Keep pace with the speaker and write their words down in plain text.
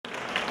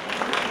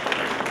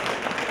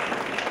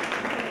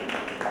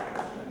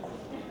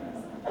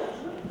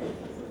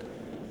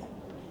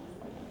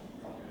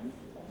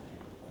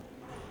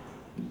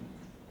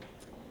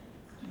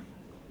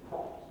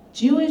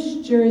Jewish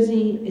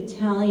Jersey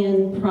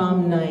Italian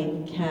prom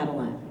night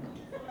Cadillac.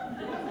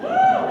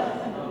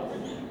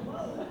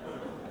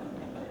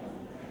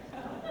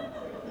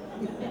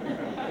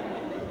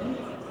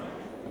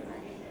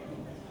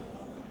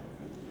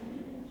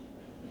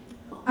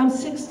 I'm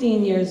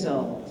 16 years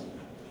old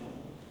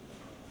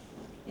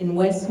in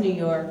West New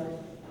York,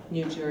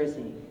 New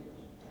Jersey.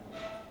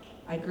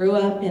 I grew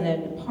up in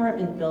an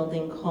apartment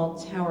building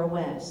called Tower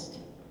West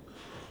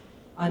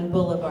on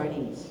Boulevard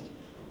East.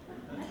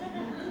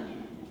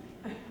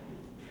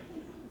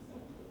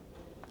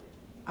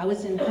 I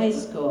was in high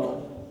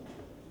school,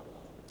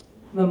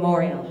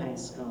 Memorial High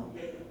School.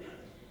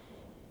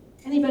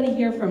 Anybody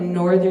here from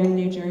northern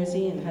New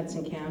Jersey in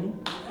Hudson County?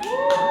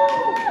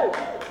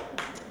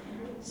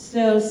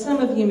 So some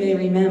of you may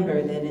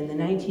remember that in the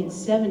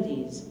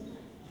 1970s,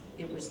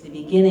 it was the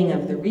beginning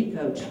of the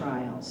RICO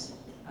trials,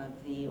 of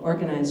the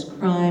organized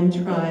crime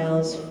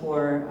trials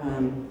for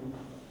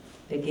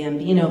the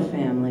Gambino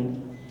family.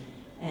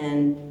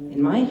 And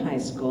in my high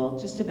school,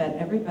 just about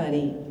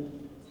everybody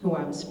who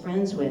I was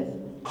friends with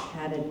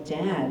had a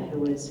dad who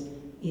was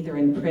either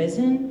in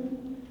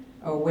prison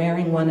or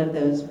wearing one of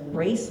those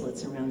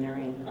bracelets around their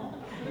ankle.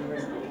 They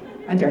were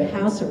under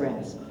house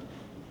arrest.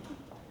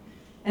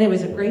 And it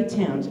was a great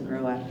town to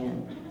grow up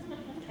in.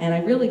 And I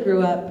really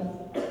grew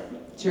up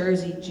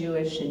Jersey,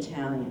 Jewish,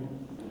 Italian.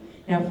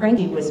 Now,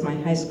 Frankie was my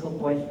high school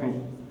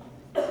boyfriend,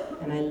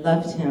 and I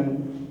loved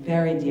him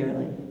very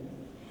dearly.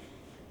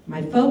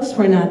 My folks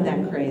were not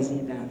that crazy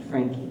about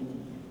Frankie.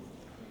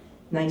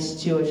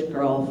 Nice Jewish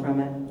girl from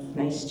a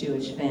nice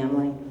Jewish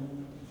family.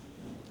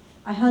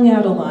 I hung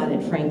out a lot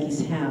at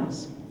Frankie's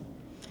house.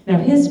 Now,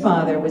 his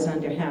father was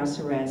under house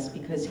arrest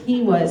because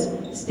he was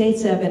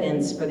state's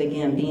evidence for the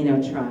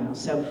Gambino trial.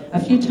 So a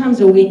few times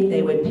a week,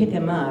 they would pick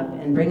him up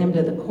and bring him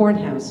to the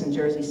courthouse in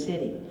Jersey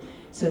City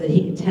so that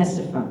he could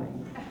testify.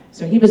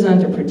 So he was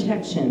under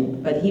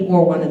protection, but he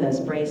wore one of those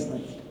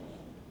bracelets.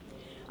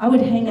 I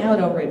would hang out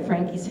over at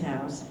Frankie's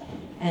house,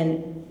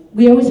 and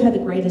we always had the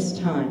greatest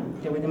time.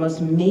 There were the most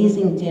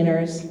amazing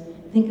dinners.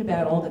 Think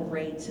about all the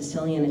great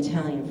Sicilian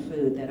Italian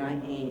food that I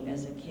ate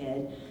as a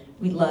kid.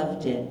 We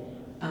loved it.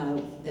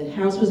 The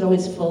house was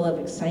always full of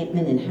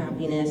excitement and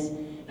happiness.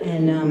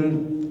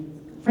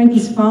 And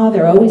Frankie's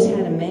father always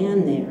had a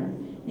man there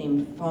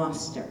named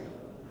Foster.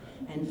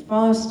 And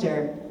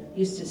Foster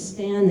used to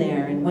stand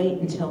there and wait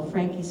until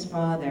Frankie's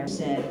father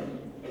said,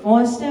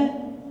 "Foster,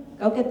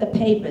 go get the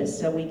papers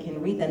so we can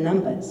read the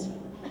numbers."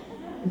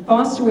 And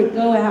Foster would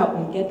go out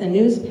and get the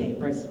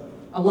newspapers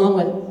along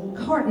with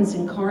cartons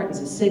and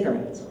cartons of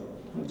cigarettes,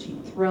 which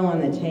he'd throw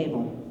on the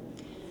table.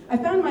 I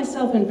found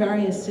myself in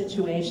various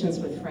situations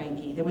with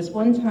Frankie. There was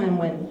one time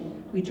when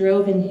we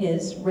drove in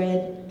his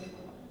red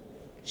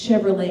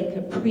Chevrolet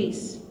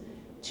Caprice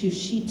to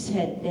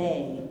Sheepshead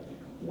Bay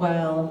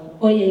while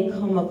Oye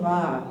Como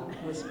Va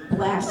was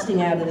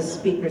blasting out of the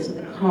speakers of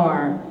the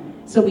car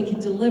so we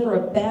could deliver a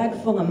bag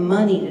full of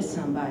money to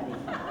somebody.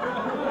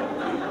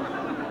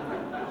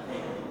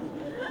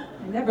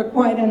 I never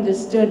quite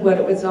understood what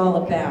it was all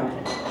about.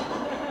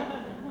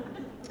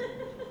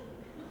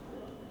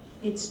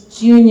 It's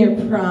junior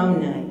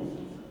prom night.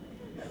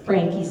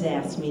 Frankie's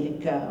asked me to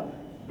go.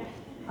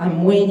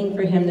 I'm waiting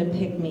for him to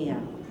pick me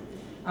up.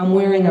 I'm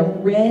wearing a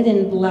red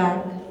and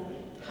black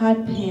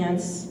hot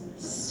pants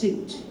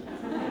suit.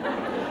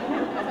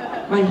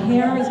 My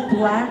hair is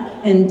black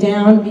and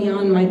down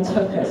beyond my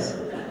tuchus.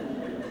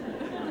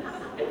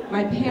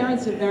 My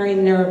parents are very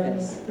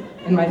nervous,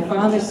 and my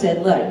father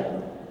said, "Look,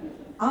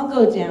 I'll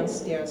go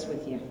downstairs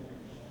with you,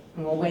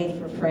 and we'll wait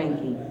for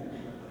Frankie."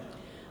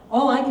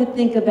 All I could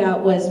think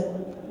about was,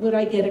 would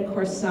I get a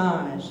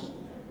corsage,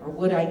 or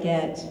would I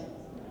get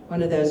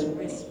one of those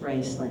wrist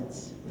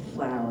bracelets with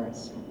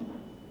flowers?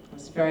 I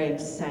was very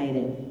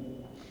excited.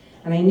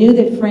 And I knew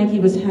that Frankie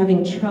was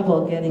having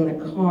trouble getting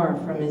the car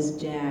from his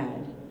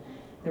dad.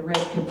 The red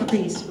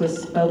Caprice was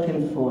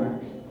spoken for.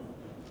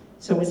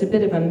 So it was a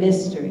bit of a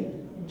mystery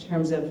in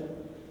terms of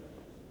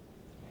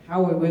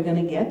how we were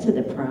going to get to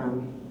the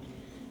prom.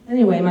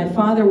 Anyway, my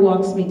father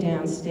walks me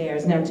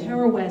downstairs. Now,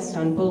 Tower West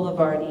on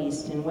Boulevard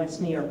East in West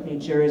New York, New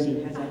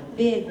Jersey has a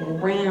big,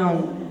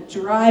 round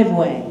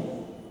driveway.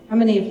 How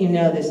many of you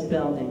know this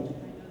building?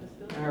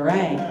 All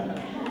right.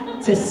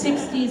 It's a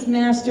 60s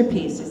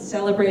masterpiece. It's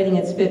celebrating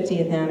its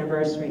 50th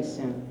anniversary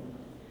soon.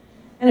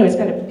 Anyway, it's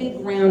got a big,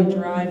 round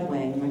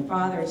driveway. My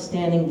father is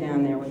standing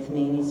down there with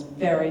me, and he's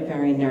very,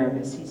 very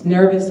nervous. He's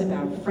nervous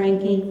about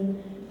Frankie.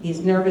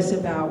 He's nervous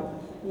about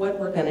what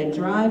we're going to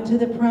drive to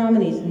the prom,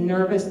 and he's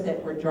nervous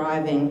that we're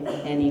driving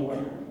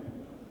anywhere.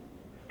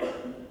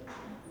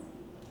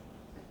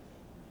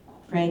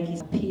 Frankie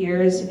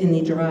appears in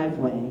the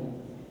driveway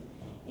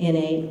in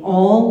a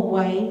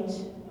all-white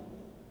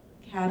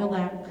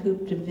Cadillac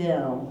Coupe de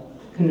Ville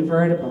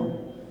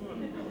convertible.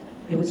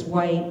 It was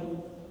white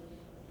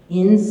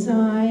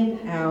inside,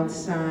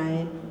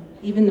 outside,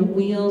 even the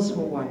wheels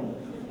were white.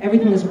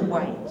 Everything was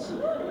white.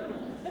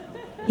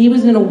 He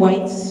was in a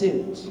white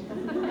suit.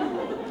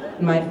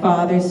 My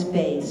father's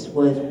face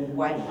was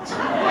white.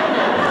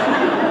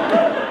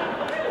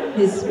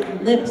 His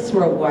lips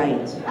were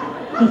white.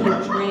 He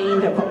had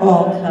drained of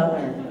all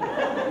color.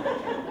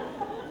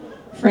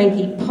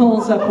 Frankie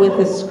pulls up with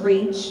a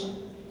screech,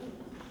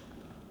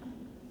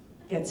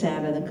 gets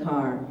out of the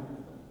car.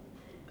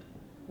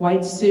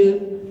 White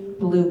suit,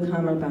 blue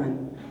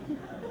cummerbund.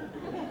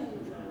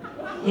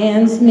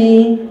 Hands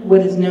me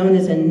what is known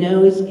as a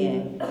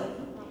nosegay.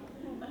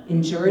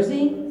 In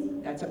Jersey,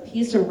 that's a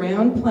piece of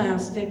round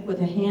plastic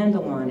with a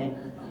handle on it,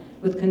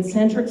 with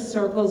concentric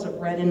circles of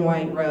red and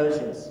white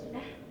roses.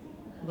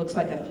 Looks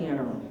like a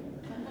funeral,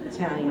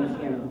 Italian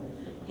funeral.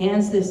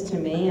 Hands this to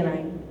me, and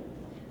I'm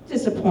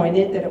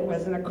disappointed that it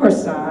wasn't a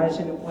corsage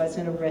and it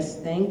wasn't a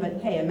wrist thing,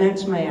 but hey, it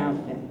matched my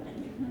outfit.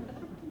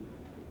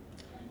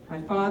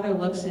 My father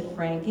looks at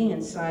Frankie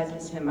and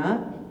sizes him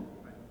up,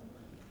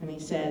 and he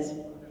says,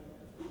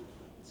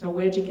 "So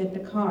where'd you get the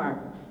car?"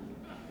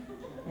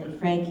 And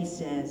Frankie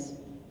says,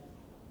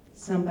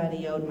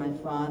 "Somebody owed my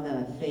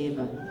father a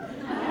favor."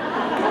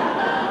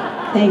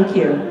 Thank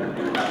you.